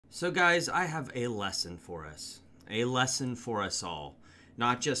So guys, I have a lesson for us. A lesson for us all.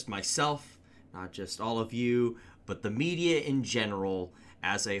 Not just myself, not just all of you, but the media in general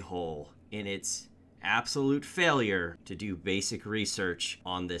as a whole in its absolute failure to do basic research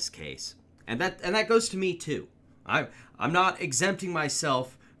on this case. And that goes to me too. I'm not exempting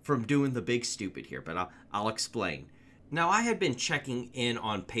myself from doing the big stupid here, but I'll explain. Now, I had been checking in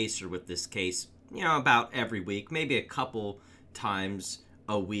on Pacer with this case, about every week, maybe a couple times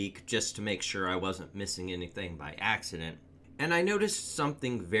a week, just to make sure I wasn't missing anything by accident. And I noticed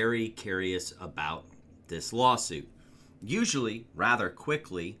something very curious about this lawsuit. Usually, rather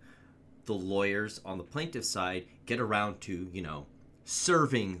quickly, the lawyers on the plaintiff side get around to,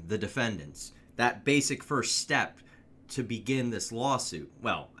 serving the defendants. That basic first step to begin this lawsuit.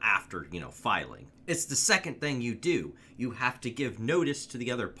 Well, after, filing. It's the second thing you do. You have to give notice to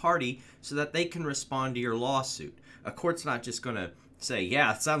the other party so that they can respond to your lawsuit. A court's not just going to say,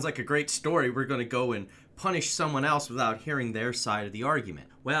 yeah, it sounds like a great story. We're going to go and punish someone else without hearing their side of the argument.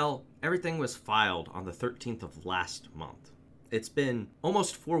 Well, everything was filed on the 13th of last month. It's been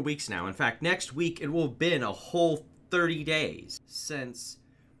almost 4 weeks now. In fact, next week it will have been a whole 30 days since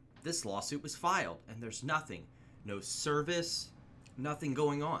this lawsuit was filed, and there's nothing. No service, nothing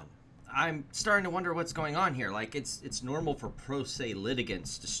going on. I'm starting to wonder what's going on here. Like, it's normal for pro se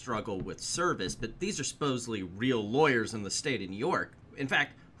litigants to struggle with service, but these are supposedly real lawyers in the state of New York. In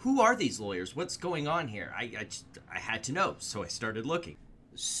fact, who are these lawyers? What's going on here? I had to know, so I started looking.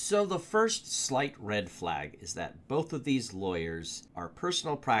 So the first slight red flag is that both of these lawyers are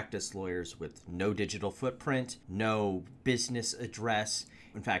personal practice lawyers with no digital footprint, no business address.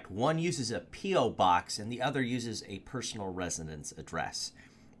 In fact, one uses a P.O. box and the other uses a personal residence address.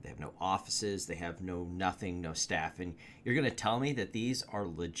 They have no offices, they have nothing, no staff. And you're going to tell me that these are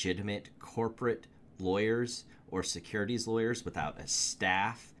legitimate corporate lawyers or securities lawyers without a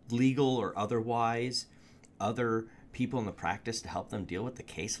staff, legal or otherwise, other people in the practice to help them deal with the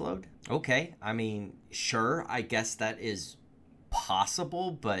caseload? Okay, I mean, sure, I guess that is possible,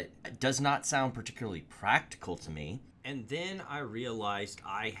 but it does not sound particularly practical to me. And then I realized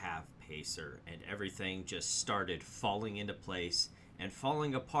I have Pacer, and everything just started falling into place and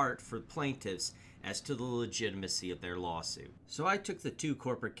falling apart for plaintiffs as to the legitimacy of their lawsuit. So I took the two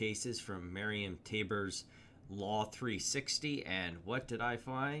corporate cases from Miriam Tabor's Law 360, and what did I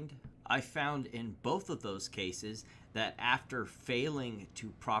find? I found in both of those cases that after failing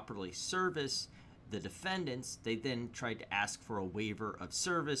to properly service the defendants, they then tried to ask for a waiver of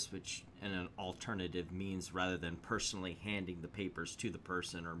service, which in an alternative means rather than personally handing the papers to the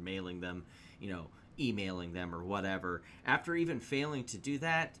person or mailing them, emailing them or whatever. After even failing to do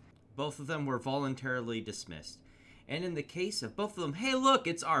that, both of them were voluntarily dismissed. And in the case of both of them, hey, look,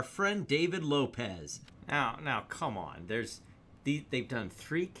 it's our friend David Lopez. Now, come on. They've done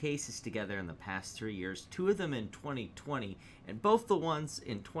 3 cases together in the past 3 years, 2 of them in 2020, and both the ones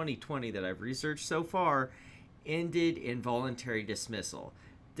in 2020 that I've researched so far ended in voluntary dismissal.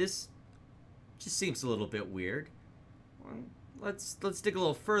 This just seems a little bit weird. Well, let's dig a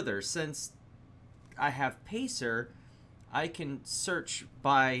little further. Since I have Pacer, I can search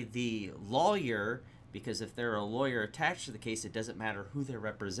by the lawyer, because if they're a lawyer attached to the case, it doesn't matter who they're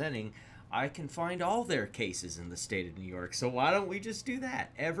representing. I can find all their cases in the state of New York. So why don't we just do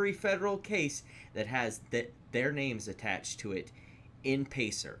that? Every federal case that has their names attached to it in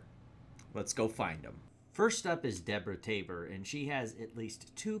Pacer. Let's go find them. First up is Deborah Tabor, and she has at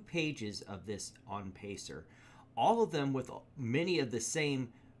least 2 pages of this on Pacer. All of them with many of the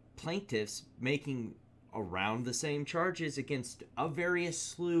same plaintiffs making around the same charges against a various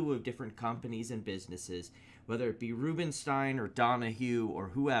slew of different companies and businesses, whether it be Rubenstein or Donahue or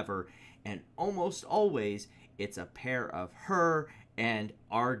whoever, and almost always it's a pair of her and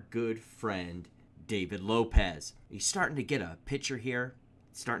our good friend David Lopez. You're starting to get a picture here.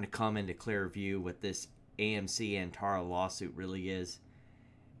 It's starting to come into clear view what this AMC Antara lawsuit really is.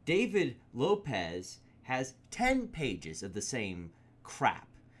 David Lopez has 10 pages of the same crap.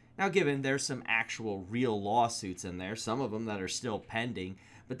 Now, given there's some actual real lawsuits in there, some of them that are still pending,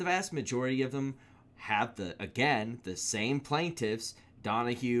 but the vast majority of them have the same plaintiffs,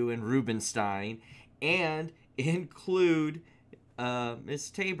 Donahue and Rubenstein, and include Miss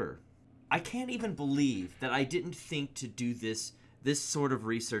Tabor. I can't even believe that I didn't think to do this sort of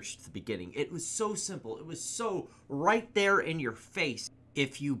research at the beginning. It was so simple. It was so right there in your face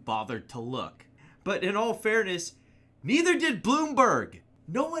if you bothered to look. But in all fairness, neither did Bloomberg.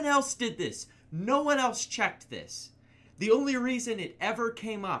 No one else did this. No one else checked this. The only reason it ever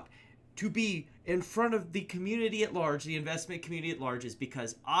came up to be in front of the community at large, the investment community at large, is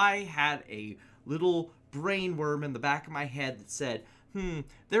because I had a little brain worm in the back of my head that said,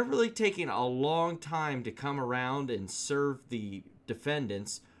 they're really taking a long time to come around and serve the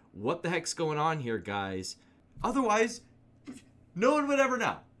defendants. What the heck's going on here, guys? Otherwise, no one would ever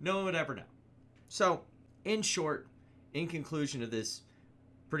know. No one would ever know. So, in short, in conclusion of this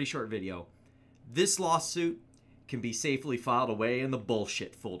pretty short video, this lawsuit can be safely filed away in the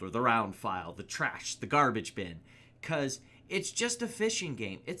bullshit folder, the round file, the trash, the garbage bin, because it's just a fishing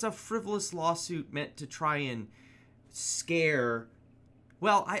game. It's a frivolous lawsuit meant to try and scare.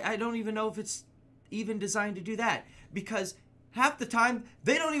 Well, I don't even know if it's even designed to do that, because half the time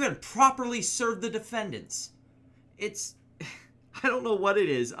they don't even properly serve the defendants. It's, I don't know what it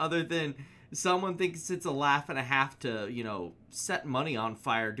is other than someone thinks it's a laugh and a half to, you know, set money on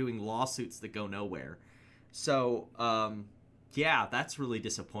fire doing lawsuits that go nowhere. So, yeah, that's really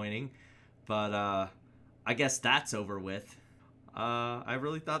disappointing, but I guess that's over with. I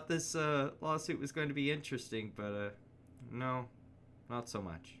really thought this lawsuit was going to be interesting, but no, not so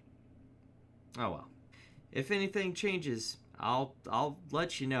much. Oh well. If anything changes, I'll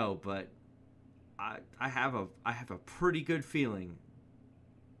let you know, but I have a pretty good feeling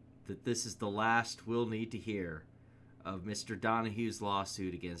that this is the last we'll need to hear of Mr. Donahue's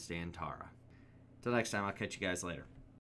lawsuit against Antara. Till next time, I'll catch you guys later.